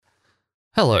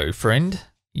Hello, friend.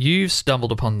 You've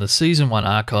stumbled upon the Season 1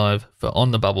 archive for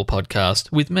On the Bubble podcast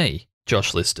with me,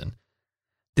 Josh Liston.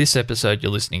 This episode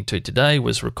you're listening to today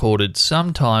was recorded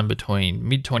sometime between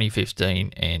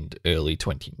mid-2015 and early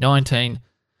 2019.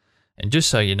 And just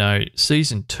so you know,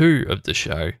 Season 2 of the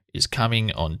show is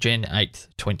coming on Jan 8th,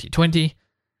 2020.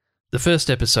 The first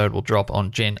episode will drop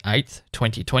on Jan 8th,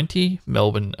 2020,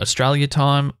 Melbourne, Australia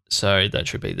time, so that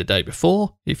should be the day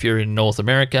before if you're in North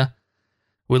America.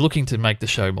 We're looking to make the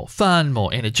show more fun,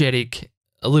 more energetic,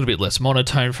 a little bit less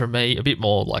monotone from me, a bit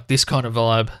more like this kind of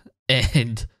vibe,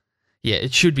 and yeah,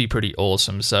 it should be pretty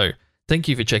awesome. So thank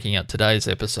you for checking out today's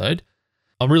episode.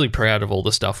 I'm really proud of all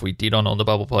the stuff we did on the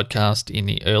Bubble podcast in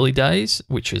the early days,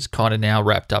 which is kind of now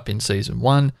wrapped up in Season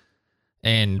 1,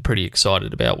 and pretty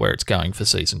excited about where it's going for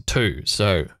Season 2.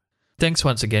 So thanks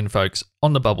once again, folks,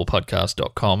 on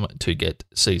thebubblepodcast.com to get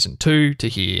Season 2, to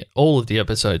hear all of the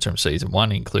episodes from Season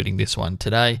 1, including this one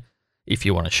today, if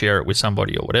you want to share it with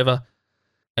somebody or whatever.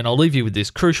 And I'll leave you with this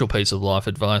crucial piece of life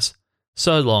advice.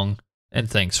 So long, and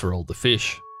thanks for all the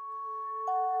fish.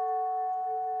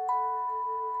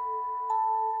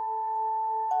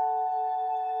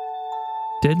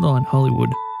 Deadline Hollywood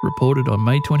reported on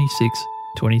May 26,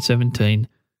 2017,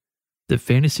 the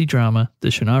fantasy drama The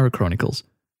Shannara Chronicles,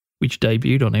 which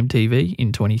debuted on MTV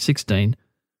in 2016,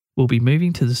 will be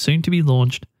moving to the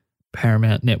soon-to-be-launched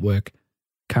Paramount Network,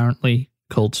 currently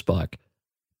called Spike.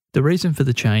 The reason for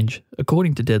the change,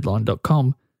 according to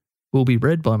Deadline.com, will be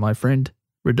read by my friend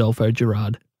Rodolfo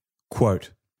Gerard.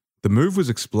 Quote, "The move was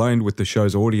explained with the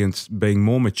show's audience being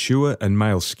more mature and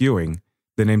male-skewing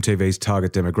than MTV's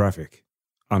target demographic."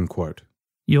 Unquote.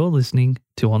 You're listening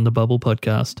to On the Bubble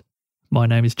podcast. My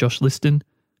name is Josh Liston.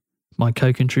 My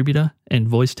co-contributor and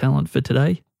voice talent for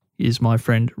today is my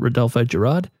friend Rodolfo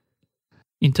Gerard.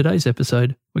 In today's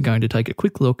episode, we're going to take a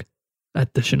quick look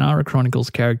at the Shannara Chronicles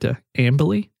character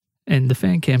Amberly and the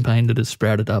fan campaign that has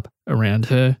sprouted up around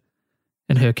her,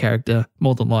 and her character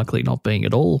more than likely not being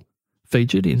at all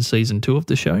featured in Season 2 of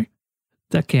the show.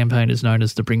 That campaign is known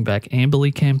as the Bring Back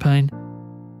Amberly campaign.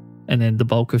 And then the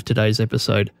bulk of today's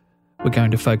episode, we're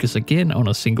going to focus again on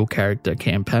a single character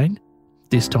campaign,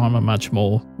 this time a much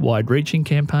more wide-reaching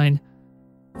campaign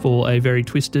for a very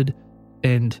twisted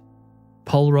and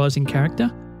polarising character,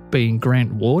 being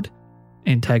Grant Ward,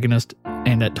 antagonist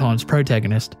and at times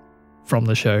protagonist from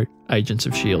the show Agents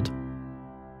of S.H.I.E.L.D.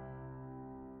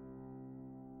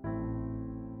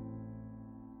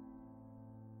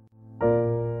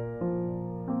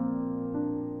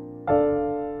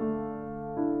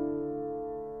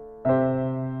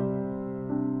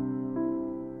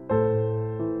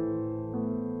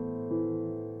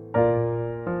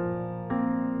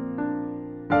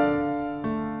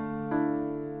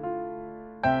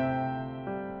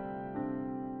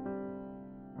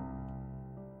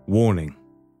 Warning.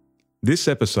 This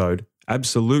episode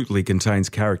absolutely contains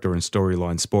character and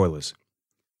storyline spoilers.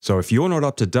 So if you're not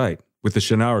up to date with the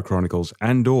Shannara Chronicles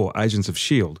and or Agents of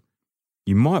S.H.I.E.L.D.,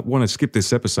 you might want to skip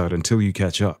this episode until you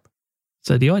catch up.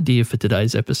 So the idea for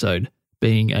today's episode,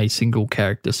 being a single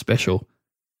character special,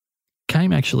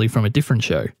 came actually from a different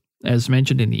show. As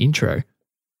mentioned in the intro,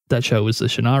 that show was the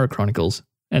Shannara Chronicles,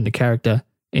 and the character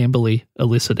Amberly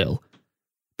Elizadell,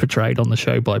 portrayed on the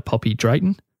show by Poppy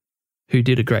Drayton, who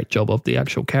did a great job of the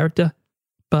actual character.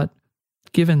 But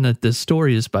given that the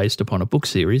story is based upon a book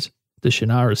series, the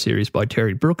Shannara series by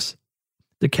Terry Brooks,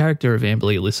 the character of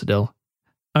Amberly Elizadell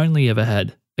only ever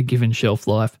had a given shelf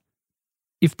life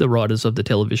if the writers of the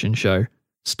television show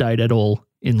stayed at all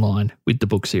in line with the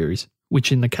book series,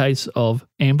 which in the case of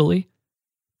Amberly,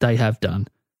 they have done.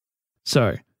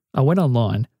 So I went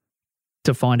online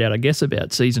to find out, I guess,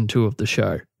 about Season 2 of the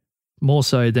show, more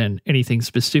so than anything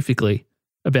specifically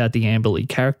about the Amberly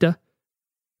character,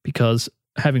 because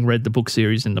having read the book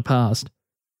series in the past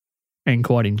and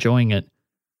quite enjoying it,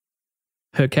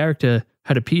 her character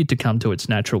had appeared to come to its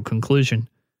natural conclusion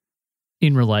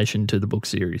in relation to the book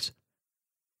series.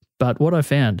 But what I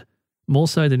found, more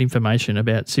so than information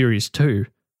about Series 2,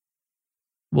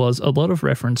 was a lot of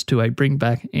reference to a Bring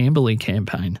Back Amberly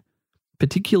campaign,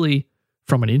 particularly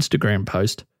from an Instagram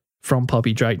post from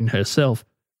Poppy Drayton herself,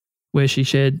 where she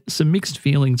shared some mixed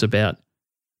feelings about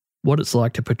what it's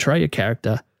like to portray a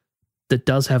character that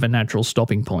does have a natural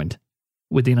stopping point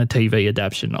within a TV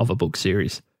adaptation of a book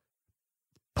series.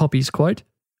 Poppy's quote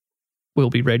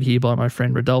will be read here by my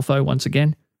friend Rodolfo once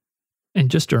again, and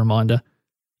just a reminder,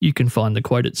 you can find the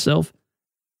quote itself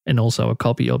and also a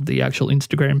copy of the actual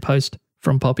Instagram post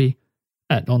from Poppy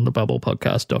at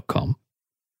onthebubblepodcast.com.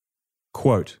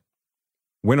 Quote,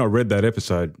 "When I read that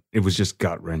episode, it was just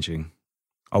gut-wrenching.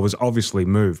 I was obviously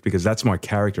moved because that's my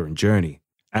character and journey,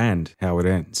 and how it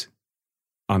ends.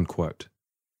 unquote.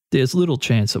 There's little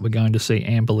chance that we're going to see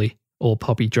Amberly or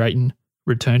Poppy Drayton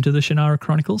return to the Shannara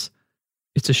Chronicles.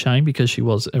 It's a shame because she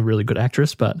was a really good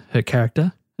actress, but her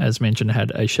character, as mentioned,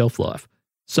 had a shelf life.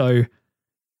 So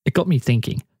it got me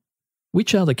thinking,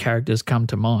 which other characters come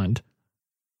to mind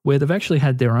where they've actually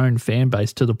had their own fan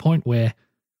base to the point where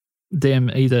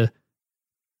them either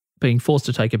being forced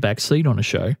to take a back seat on a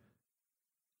show,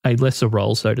 a lesser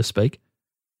role, so to speak,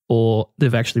 or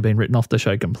they've actually been written off the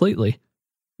show completely?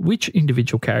 Which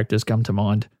individual characters come to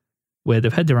mind where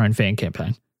they've had their own fan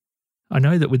campaign? I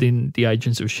know that within the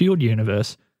Agents of S.H.I.E.L.D.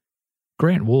 universe,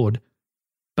 Grant Ward,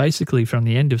 basically from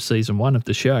the end of season 1 of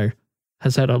the show,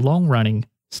 has had a long-running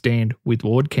Stand With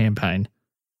Ward campaign.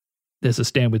 There's a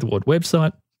Stand With Ward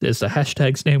website, there's the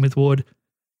hashtag Stand With Ward,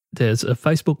 there's a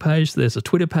Facebook page, there's a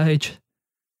Twitter page,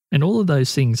 and all of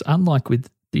those things, unlike with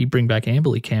the Bring Back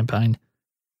Amberly campaign,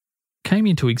 came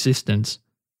into existence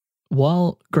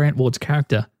while Grant Ward's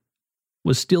character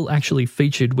was still actually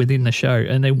featured within the show,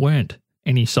 and there weren't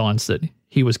any signs that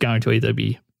he was going to either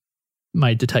be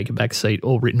made to take a back seat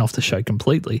or written off the show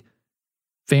completely.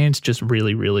 Fans just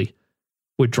really, really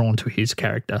were drawn to his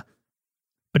character.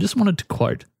 I just wanted to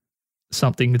quote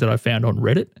something that I found on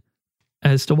Reddit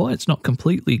as to why it's not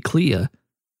completely clear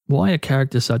why a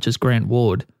character such as Grant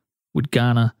Ward would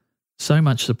garner so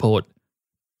much support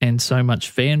and so much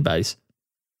fan base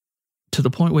to the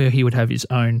point where he would have his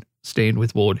own Stand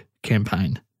With Ward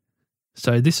campaign.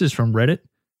 So this is from Reddit,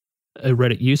 a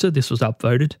Reddit user. This was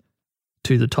upvoted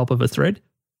to the top of a thread,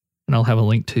 and I'll have a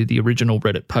link to the original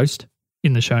Reddit post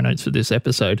in the show notes for this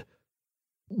episode.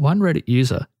 One Reddit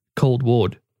user called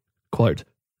Ward, quote,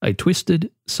 a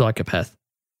twisted psychopath,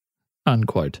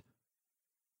 unquote.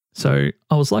 So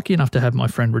I was lucky enough to have my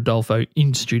friend Rodolfo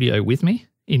in studio with me,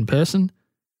 in person,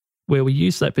 where we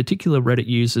used that particular Reddit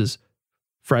user's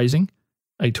phrasing,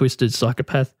 a twisted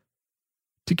psychopath,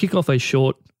 to kick off a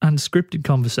short, unscripted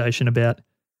conversation about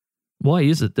why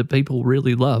is it that people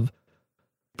really love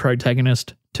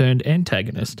protagonist turned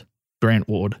antagonist Grant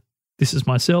Ward. This is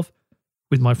myself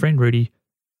with my friend Rudy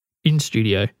in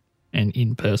studio and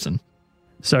in person.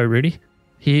 So Rudy,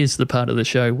 here's the part of the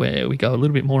show where we go a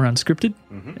little bit more unscripted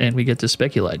and we get to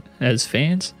speculate as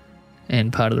fans.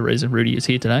 And part of the reason Rudy is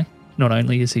here today, not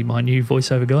only is he my new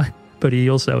voiceover guy, but he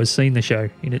also has seen the show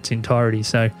in its entirety.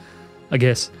 So I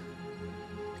guess,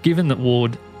 given that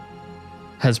Ward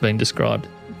has been described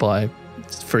by,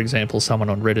 for example, someone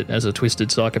on Reddit as a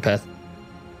twisted psychopath,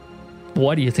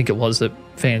 why do you think it was that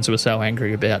fans were so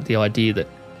angry about the idea that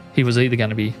he was either going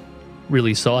to be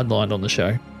really sidelined on the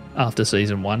show after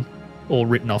season 1 or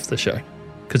written off the show?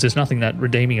 Because there's nothing that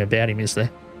redeeming about him, is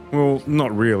there? Well,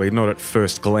 not really, not at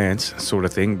first glance sort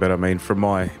of thing, but I mean, from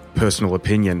my personal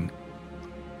opinion,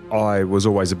 I was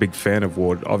always a big fan of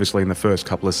Ward. Obviously, in the first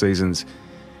couple of seasons,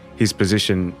 his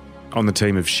position on the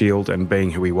team of S.H.I.E.L.D. and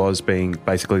being who he was, being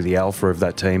basically the alpha of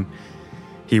that team,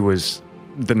 he was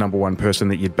the number one person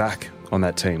that you'd back on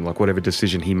that team. Like, whatever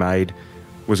decision he made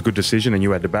was a good decision and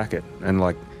you had to back it. And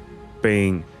like,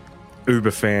 being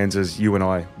uber fans as you and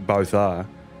I both are,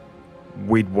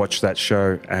 we'd watch that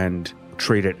show and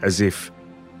treat it as if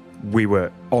we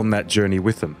were on that journey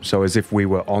with them. So as if we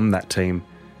were on that team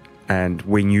and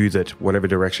we knew that whatever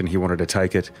direction he wanted to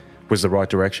take it was the right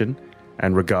direction,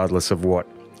 and regardless of what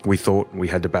we thought, we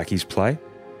had to back his play.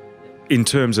 In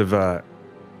terms of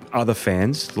other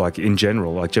fans, like in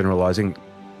general, like generalising,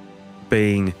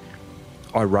 being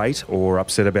irate or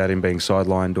upset about him being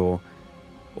sidelined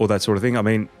or that sort of thing, I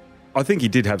mean, I think he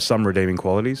did have some redeeming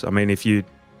qualities. I mean, if you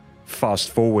fast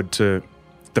forward to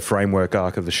the framework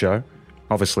arc of the show,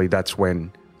 obviously that's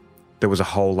when there was a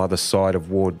whole other side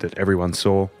of Ward that everyone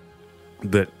saw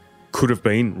that could have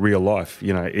been real life,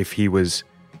 you know, if he was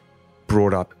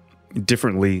brought up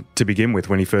differently to begin with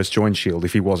when he first joined S.H.I.E.L.D.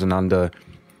 If he wasn't under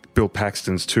Bill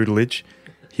Paxton's tutelage,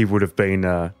 he would have been,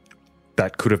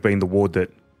 that could have been the Ward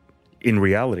that in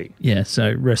reality. Yeah,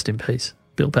 so rest in peace,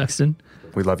 Bill Paxton.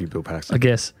 We love you, Bill Paxton. I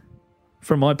guess,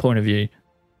 from my point of view,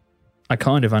 I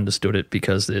kind of understood it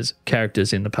because there's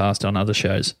characters in the past on other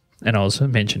shows, and I was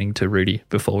mentioning to Rudy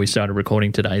before we started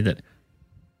recording today that,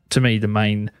 to me, the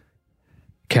main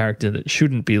character that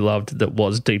shouldn't be loved that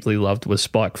was deeply loved was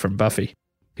Spike from Buffy,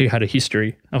 who had a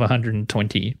history of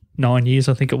 129 years,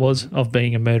 I think it was, of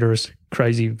being a murderous,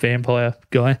 crazy vampire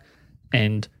guy.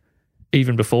 And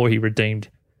even before he redeemed,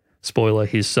 spoiler,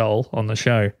 his soul on the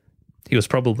show, he was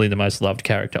probably the most loved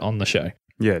character on the show.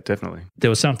 Yeah, definitely. There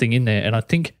was something in there, and I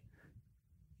think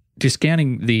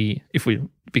discounting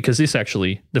because this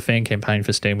actually, the fan campaign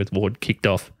for Stand With Ward kicked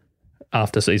off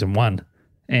after season 1,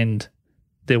 and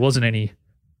there wasn't any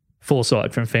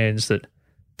foresight from fans that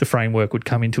the framework would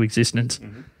come into existence.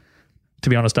 to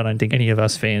be honest, I don't think any of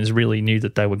us fans really knew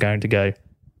that they were going to go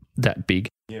that big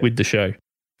with the show.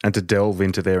 And to delve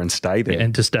into there and stay there.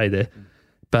 And to stay there.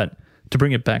 But to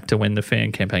bring it back to when the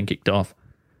fan campaign kicked off,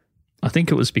 I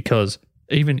think it was because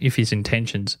even if his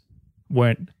intentions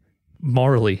weren't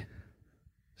morally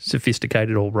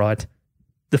sophisticated or right,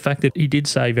 the fact that he did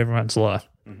save everyone's life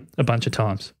a bunch of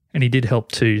times, and he did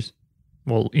help to,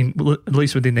 well, at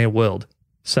least within their world,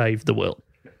 save the world.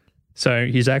 So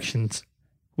his actions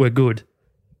were good,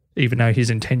 even though his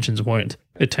intentions weren't,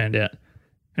 it turned out.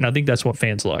 And I think that's what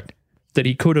fans liked, that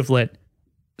he could have let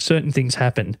certain things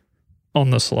happen on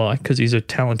the sly because he's a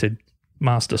talented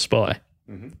master spy.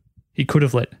 He could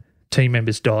have let team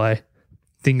members die,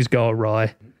 things go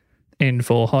awry, and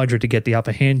for Hydra to get the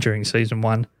upper hand during season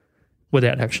 1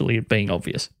 without actually it being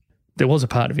obvious. There was a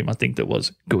part of him, I think, that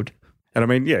was good. And I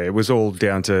mean, yeah, it was all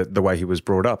down to the way he was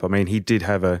brought up. I mean, he did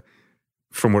have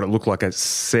from what it looked like, a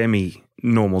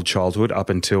semi-normal childhood up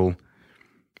until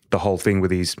the whole thing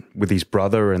with his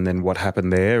brother and then what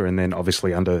happened there, and then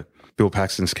obviously under Bill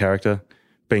Paxton's character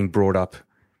being brought up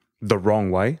the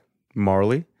wrong way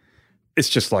morally. It's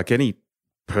just like any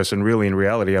person really in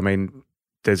reality. I mean,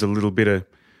 there's a little bit of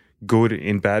good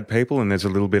in bad people and there's a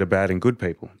little bit of bad in good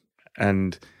people.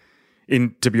 And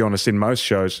to be honest, in most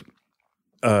shows,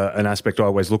 an aspect I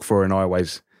always look for and I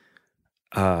always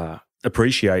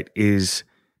appreciate is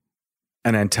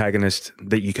an antagonist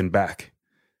that you can back,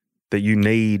 that you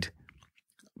need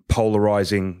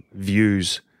polarizing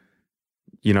views.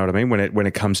 You know what I mean? When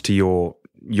it comes to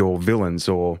your villains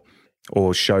or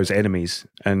shows enemies.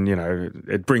 And, you know,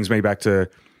 it brings me back to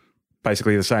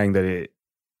basically the saying that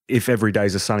if every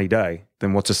day's a sunny day,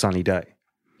 then what's a sunny day?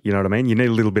 You know what I mean? You need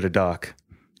a little bit of dark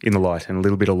in the light and a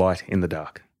little bit of light in the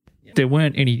dark. There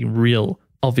weren't any real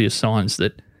obvious signs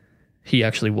that he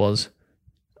actually was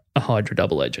a Hydra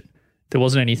double agent. There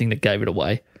wasn't anything that gave it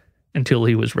away until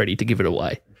he was ready to give it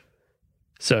away.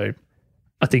 So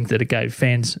I think that it gave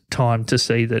fans time to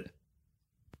see that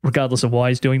regardless of why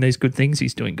he's doing these good things,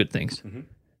 he's doing good things.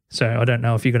 So I don't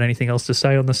know if you've got anything else to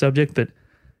say on the subject, but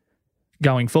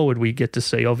going forward, we get to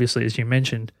see, obviously, as you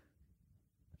mentioned,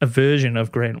 a version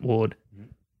of Grant Ward,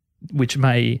 which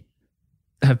may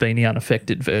have been the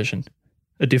unaffected version,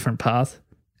 a different path,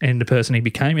 and the person he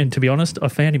became. And to be honest, I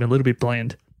found him a little bit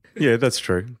bland. Yeah, that's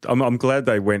true. I'm glad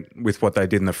they went with what they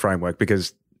did in the framework,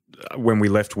 because when we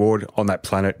left Ward on that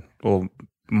planet, or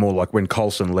more like when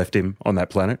Coulson left him on that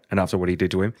planet and after what he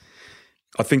did to him,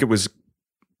 I think it was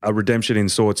a redemption in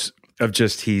sorts of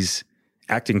just his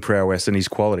acting prowess and his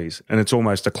qualities. And it's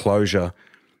almost a closure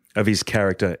of his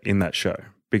character in that show,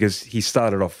 because he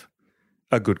started off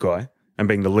a good guy and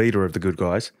being the leader of the good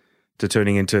guys to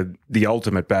turning into the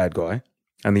ultimate bad guy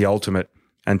and the ultimate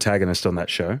antagonist on that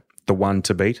show, the one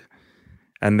to beat.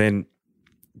 And then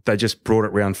they just brought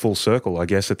it round full circle, I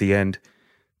guess, at the end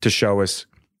to show us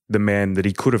the man that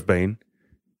he could have been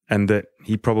and that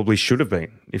he probably should have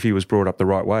been if he was brought up the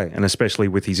right way, and especially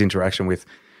with his interaction with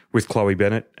Chloe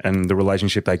Bennett and the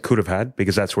relationship they could have had,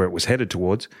 because that's where it was headed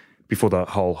towards before the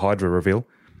whole Hydra reveal.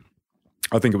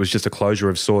 I think it was just a closure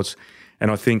of sorts,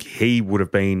 and I think he would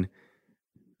have been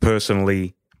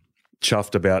personally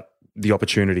chuffed about the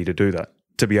opportunity to do that,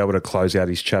 to be able to close out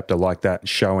his chapter like that,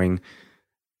 showing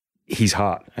his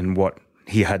heart and what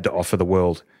he had to offer the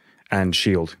world and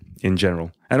S.H.I.E.L.D. in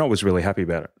general. And I was really happy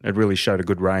about it. It really showed a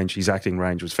good range. His acting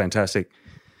range was fantastic.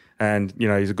 And, you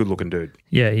know, he's a good-looking dude.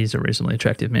 Yeah, he's a reasonably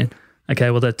attractive man.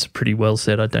 Okay, well, that's pretty well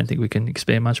said. I don't think we can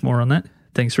expand much more on that.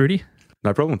 Thanks, Rudy.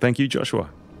 No problem. Thank you, Joshua.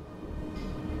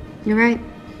 You're right.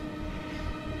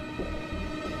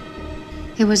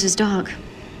 It was his dog.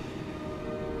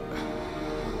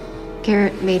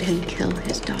 Garrett made him kill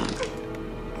his dog.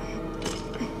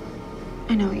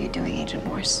 I know what you're doing, Agent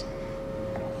Morse.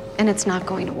 And it's not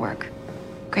going to work.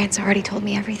 Grant's already told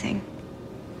me everything.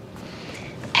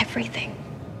 Everything.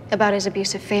 About his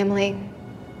abusive family,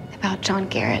 about John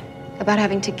Garrett, about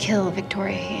having to kill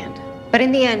Victoria Hand. But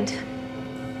in the end,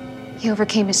 he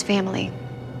overcame his family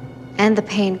and the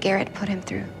pain Garrett put him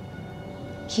through.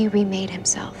 He remade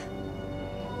himself.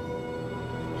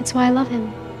 That's why I love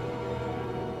him.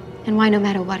 And why no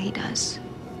matter what he does,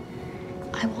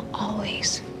 I will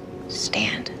always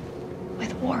stand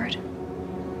with Ward.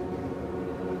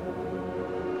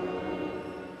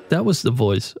 That was the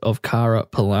voice of Cara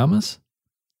Palamas,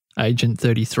 Agent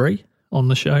 33 on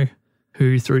the show,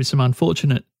 who through some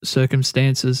unfortunate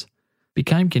circumstances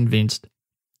became convinced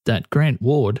that Grant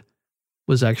Ward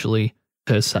was actually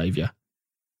her saviour.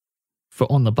 For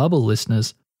On the Bubble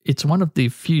listeners, it's one of the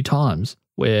few times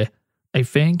where a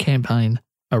fan campaign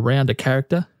around a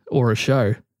character or a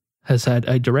show has had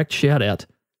a direct shout-out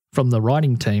from the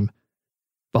writing team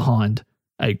behind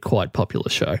a quite popular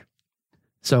show.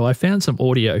 So I found some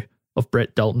audio of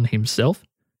Brett Dalton himself,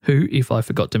 who, if I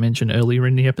forgot to mention earlier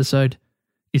in the episode,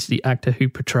 is the actor who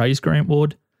portrays Grant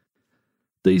Ward.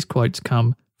 These quotes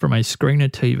come from a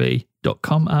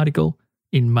ScreenerTV.com article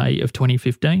in May of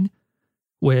 2015,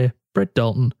 where Brett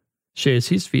Dalton shares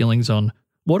his feelings on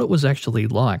what it was actually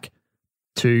like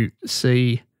to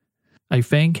see a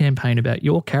fan campaign about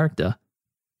your character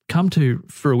come to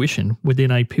fruition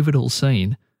within a pivotal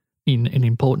scene in an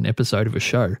important episode of a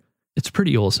show. It's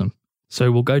pretty awesome.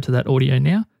 So we'll go to that audio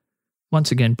now.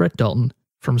 Once again, Brett Dalton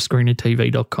from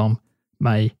ScreenerTV.com,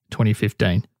 May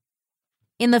 2015.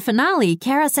 In the finale,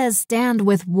 Kara says stand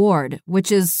with Ward,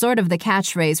 which is sort of the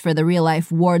catchphrase for the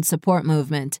real-life Ward support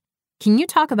movement. Can you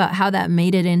talk about how that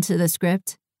made it into the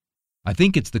script? I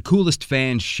think it's the coolest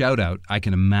fan shout-out I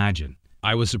can imagine.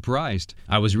 I was surprised.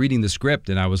 I was reading the script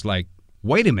and I was like,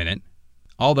 wait a minute.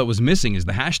 All that was missing is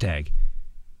the hashtag.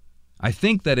 I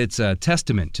think that it's a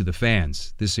testament to the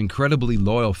fans, this incredibly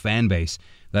loyal fan base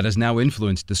that has now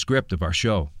influenced the script of our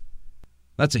show.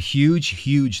 That's a huge,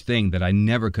 huge thing that I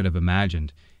never could have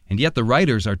imagined. And yet the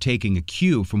writers are taking a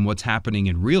cue from what's happening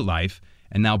in real life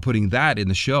and now putting that in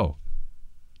the show.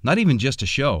 Not even just a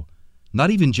show.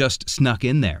 Not even just snuck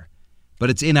in there. But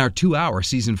it's in our 2-hour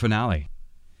season finale.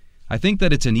 I think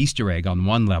that it's an Easter egg on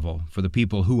one level for the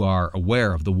people who are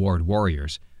aware of the Ward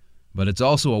Warriors, but it's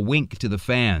also a wink to the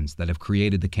fans that have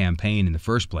created the campaign in the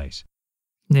first place.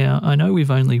 Now, I know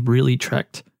we've only really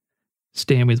tracked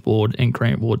Stand With Ward and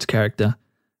Grant Ward's character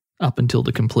up until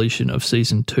the completion of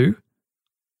Season 2,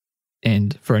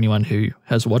 and for anyone who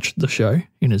has watched the show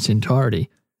in its entirety,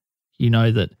 you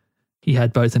know that he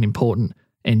had both an important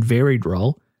and varied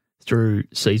role through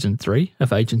Season 3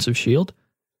 of Agents of S.H.I.E.L.D.,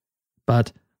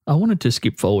 but I wanted to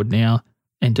skip forward now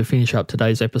and to finish up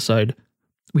today's episode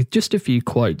with just a few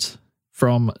quotes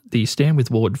from the Stand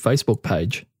With Ward Facebook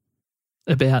page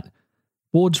about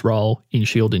Ward's role in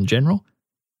S.H.I.E.L.D. in general,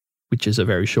 which is a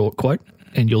very short quote,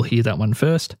 and you'll hear that one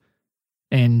first.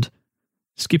 And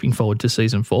skipping forward to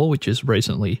Season 4, which is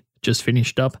recently just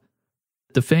finished up,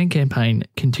 the fan campaign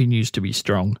continues to be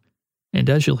strong. And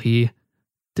as you'll hear,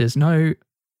 there's no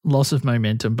loss of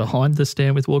momentum behind the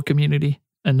Stand With Ward community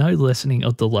and no lessening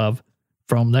of the love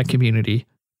from that community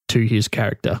to his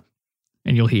character.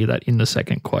 And you'll hear that in the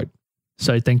second quote.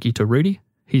 So thank you to Rudy.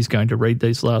 He's going to read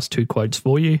these last 2 quotes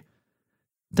for you.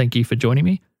 Thank you for joining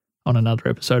me on another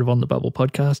episode of On The Bubble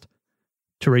Podcast.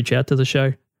 To reach out to the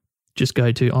show, just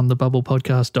go to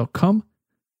onthebubblepodcast.com.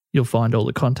 You'll find all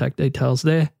the contact details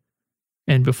there.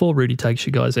 And before Rudy takes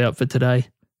you guys out for today,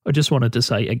 I just wanted to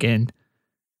say again,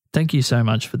 thank you so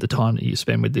much for the time that you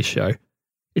spend with this show.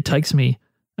 It takes me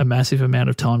a massive amount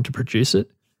of time to produce it,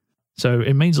 so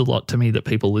it means a lot to me that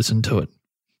people listen to it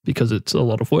because it's a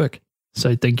lot of work.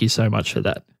 So thank you so much for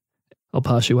that. I'll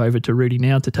pass you over to Rudy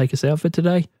now to take us out for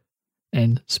today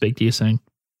and speak to you soon.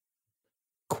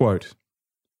 Quote,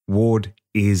 Ward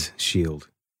is S.H.I.E.L.D.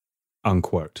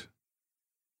 Unquote.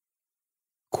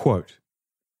 Quote,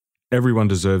 everyone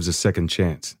deserves a second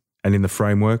chance, and in the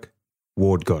framework,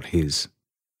 Ward got his.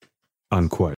 Unquote.